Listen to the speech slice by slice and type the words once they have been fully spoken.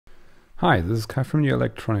Hi, this is Kai from the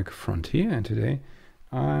Electronic Frontier, and today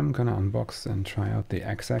I'm gonna unbox and try out the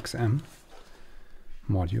XXM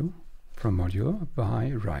module from Module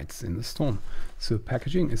by Rides in the Storm. So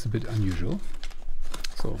packaging is a bit unusual.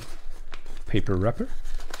 So paper wrapper.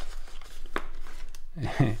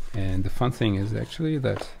 And the fun thing is actually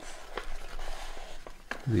that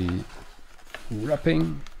the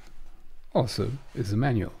wrapping also is a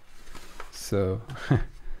manual. So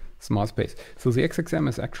smart space. So the XXM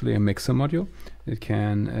is actually a mixer module. It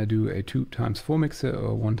can do a 2x4 mixer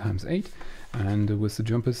or 1x8, and with the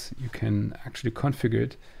jumpers you can actually configure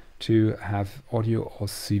it to have audio or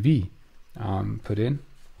CV put in,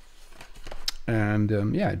 and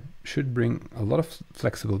yeah, it should bring a lot of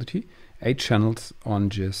flexibility. 8 channels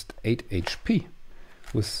on just 8 HP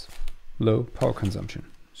with low power consumption.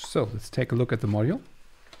 So let's take a look at the module.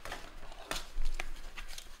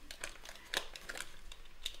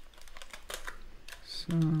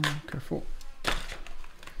 So careful.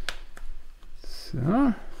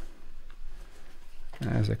 So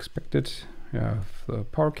as expected, you have the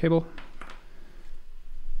power cable.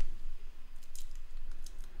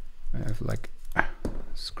 I have like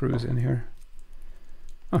screws in here.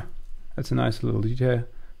 Oh, that's a nice little detail.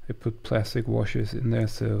 They put plastic washers in there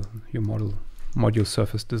so your module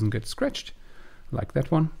surface doesn't get scratched like that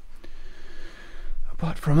one.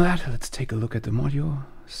 Apart from that, let's take a look at the module.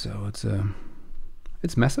 So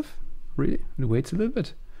it's massive, really. It weighs a little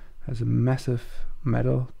bit. Has a massive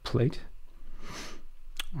metal plate,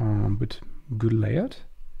 but good layout.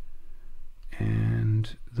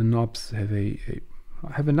 And the knobs have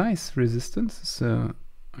a nice resistance, so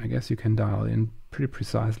I guess you can dial in pretty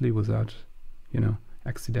precisely without, you know,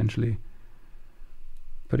 accidentally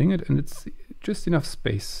putting it. And it's just enough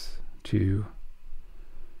space to,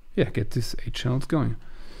 yeah, get these 8 channels going.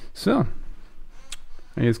 So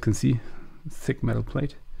as you can see, thick metal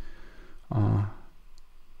plate,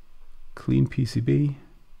 clean PCB.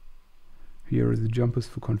 Here are the jumpers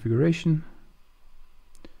for configuration.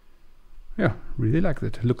 Yeah, really like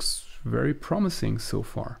that. It looks very promising so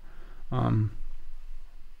far.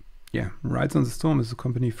 Yeah, Rides in the Storm is a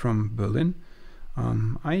company from Berlin.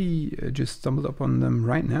 I just stumbled upon them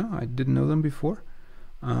right now. I didn't know them before,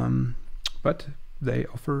 but they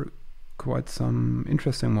offer quite some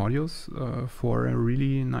interesting modules for a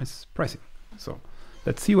really nice pricing. So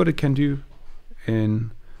let's see what it can do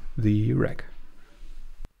in the rack.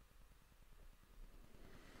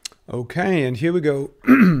 Okay, and here we go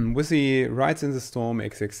with the Rides in the Storm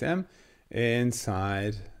XXM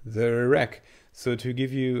inside the rack. So to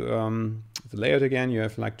give you the layout again, you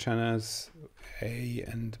have like channels A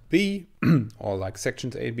and B, or like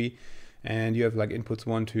sections A, B, and you have like inputs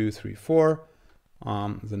 1, 2, 3, 4.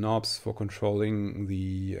 The knobs for controlling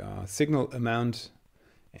the signal amount,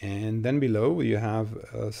 and then below you have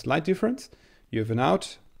a slight difference. You have an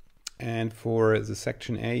out, and for the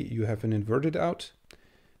section A you have an inverted out,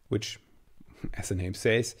 which, as the name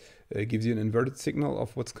says, gives you an inverted signal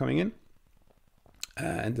of what's coming in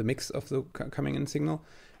and the mix of the coming in signal.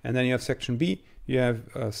 And then you have section B, you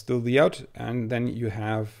have still the out, and then you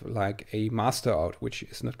have like a master out, which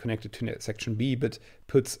is not connected to section B but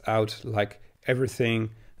puts out like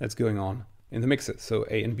everything that's going on in the mixer. So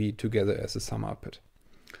A and B together as a sum output.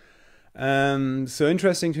 So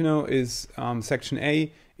interesting to know is section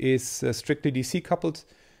A is strictly DC coupled.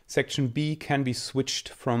 Section B can be switched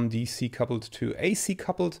from DC coupled to AC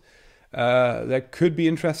coupled. That could be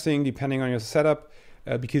interesting depending on your setup,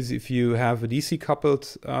 because if you have a DC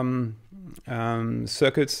coupled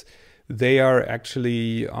circuits, they are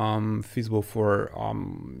actually feasible for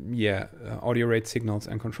audio rate signals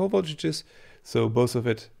and control voltages. So both of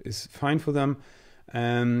it is fine for them.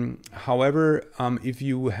 However, if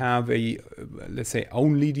you have a, let's say,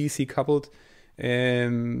 only DC coupled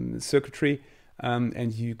circuitry,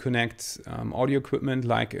 and you connect audio equipment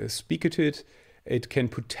like a speaker to it, it can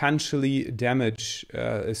potentially damage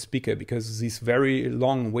a speaker, because these very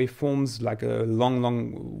long waveforms, like a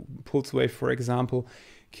long pulse wave, for example,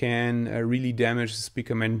 can really damage the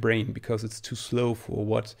speaker membrane because it's too slow for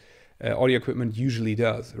what audio equipment usually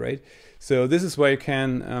does, right? So this is where you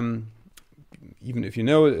can, even if you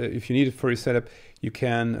know, if you need it for your setup, you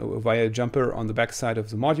can, via a jumper on the back side of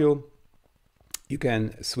the module, you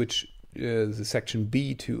can switch the section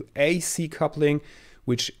B to AC coupling,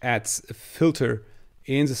 which adds a filter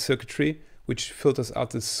in the circuitry, which filters out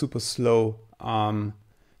the super slow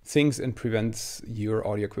things and prevents your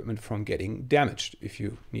audio equipment from getting damaged if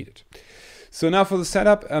you need it. So now for the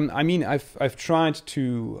setup, I mean, I've tried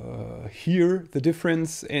to hear the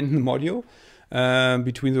difference in the module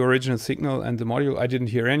between the original signal and the module. I didn't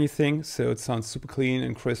hear anything, so it sounds super clean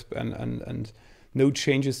and crisp, and no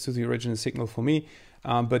changes to the original signal for me,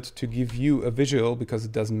 but to give you a visual, because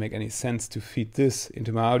it doesn't make any sense to feed this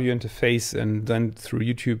into my audio interface and then through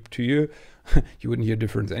YouTube to you. You wouldn't hear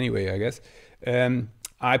difference anyway, I guess.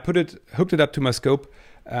 I hooked it up to my scope.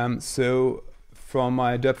 So from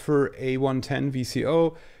my Doepfer A-110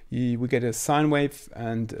 VCO, we get a sine wave,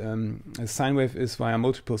 and a sine wave is via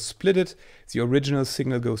multiple splitted. The original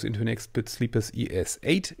signal goes into an XBit Sleepers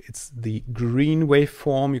ES8. It's the green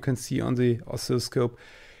waveform you can see on the oscilloscope,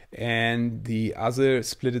 and the other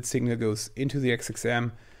splitted signal goes into the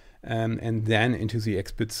XXM and then into the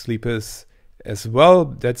XBit Sleepers as well.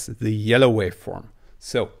 That's the yellow waveform.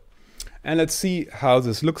 So, and let's see how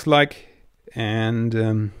this looks like. And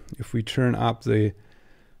if we turn up the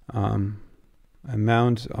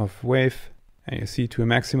amount of wave, and you see to a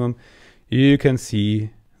maximum, you can see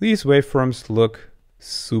these waveforms look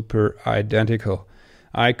super identical.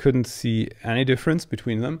 I couldn't see any difference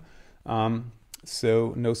between them.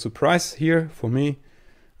 So no surprise here for me.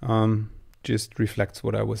 Just reflects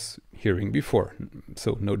what I was hearing before.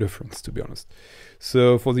 So no difference, to be honest.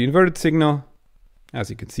 So for the inverted signal, as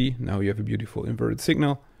you can see, now you have a beautiful inverted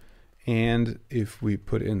signal. And if we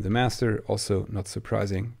put in the master, also not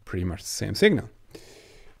surprising, pretty much the same signal.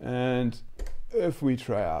 And if we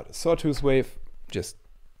try out a sawtooth wave, just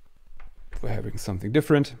for having something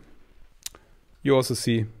different, you also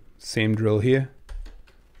see same drill here.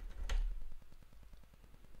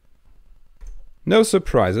 No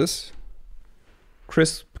surprises,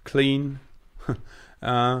 crisp, clean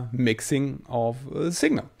mixing of the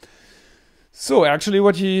signal. So actually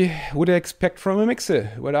what you would expect from a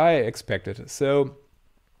mixer, what I expected. So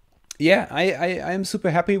yeah, I am super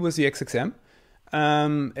happy with the XXM.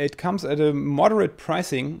 It comes at a moderate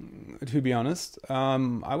pricing, to be honest.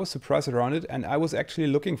 I was surprised around it, and I was actually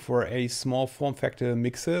looking for a small form factor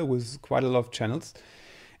mixer with quite a lot of channels.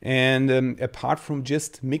 And apart from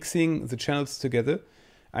just mixing the channels together,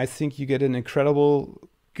 I think you get an incredible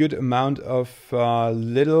good amount of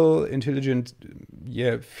little intelligent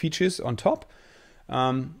features on top,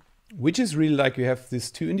 which is really like you have these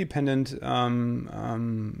two independent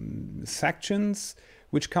sections,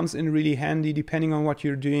 which comes in really handy depending on what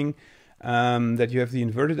you're doing. That you have the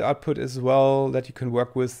inverted output as well that you can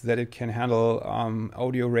work with, that it can handle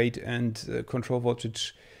audio rate and control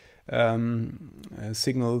voltage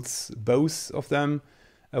signals, both of them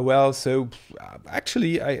well. So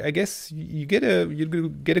actually I guess you get a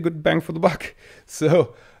good bang for the buck.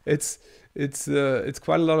 So it's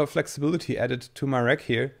quite a lot of flexibility added to my rack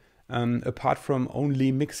here, apart from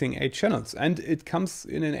only mixing 8 channels, and it comes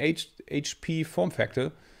in an HP form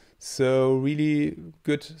factor, so really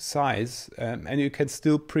good size, and you can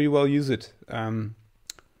still pretty well use it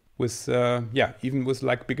with even with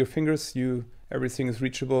like bigger fingers, everything is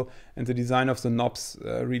reachable, and the design of the knobs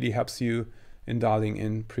really helps you in dialing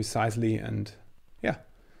in precisely, and yeah,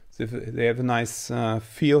 so they have a nice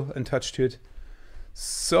feel and touch to it.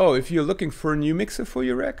 So if you're looking for a new mixer for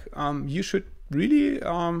your rack, you should really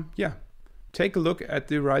take a look at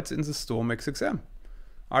the Rides in the Storm XXM.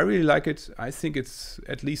 I really like it. I think it's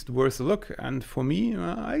at least worth a look, and for me,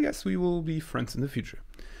 I guess we will be friends in the future.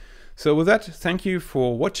 So with that, thank you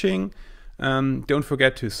for watching. Don't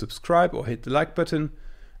forget to subscribe or hit the like button,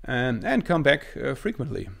 and come back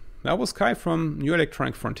frequently. That was Kai from New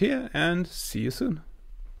Electronic Frontier, and see you soon.